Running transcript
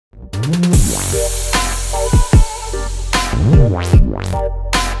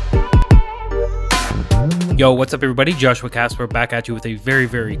Yo, what's up everybody? Joshua Casper back at you with a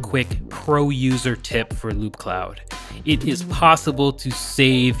very quick pro user tip for Loopcloud. It is possible to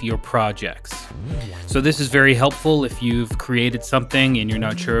save your projects. So this is very helpful if you've created something and you're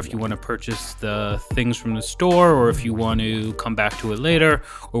not sure if you want to purchase the things from the store or if you want to come back to it later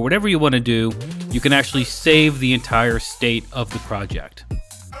or whatever you want to do. You can actually save the entire state of the project.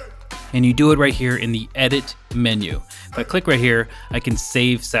 And you do it right here in the edit menu. If I click right here, I can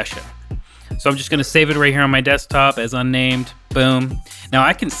save session. So I'm just going to save it right here on my desktop as unnamed. Boom. Now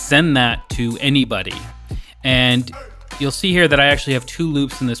I can send that to anybody. And you'll see here that I actually have two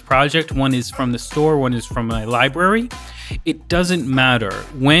loops in this project. One is from the store, one is from my library. It doesn't matter.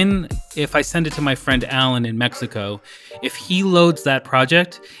 If I send it to my friend Alan in Mexico, if he loads that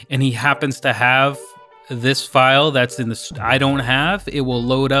project and he happens to have this file that's in the I don't have, it will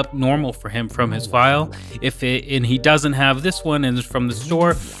load up normal for him from his file. And he doesn't have this one and it's from the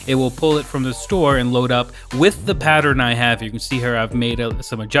store, it will pull it from the store and load up with the pattern I have. You can see here I've made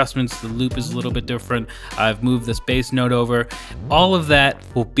some adjustments. The loop is a little bit different. I've moved this bass note over. All of that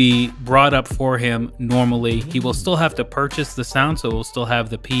will be brought up for him normally. He will still have to purchase the sound, so we'll still have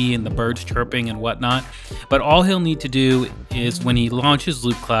the P and the birds chirping and whatnot. But all he'll need to do is when he launches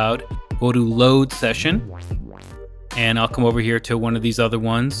Loopcloud, go to load session, and I'll come over here to one of these other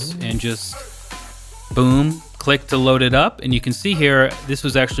ones and just boom, click to load it up. And you can see here, this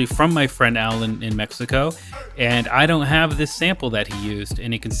was actually from my friend Alan in Mexico, and I don't have this sample that he used,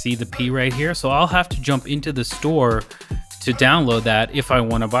 and you can see the P right here. So I'll have to jump into the store to download that if I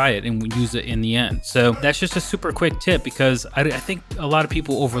want to buy it and use it in the end. So that's just a super quick tip because I think a lot of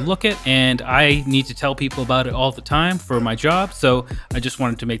people overlook it and I need to tell people about it all the time for my job. So I just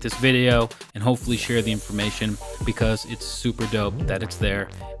wanted to make this video and hopefully share the information because it's super dope that it's there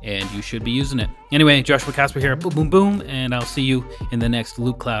and you should be using it. Anyway, Joshua Casper here, boom, boom, boom, and I'll see you in the next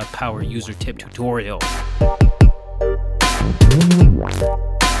Loopcloud Power User Tip tutorial.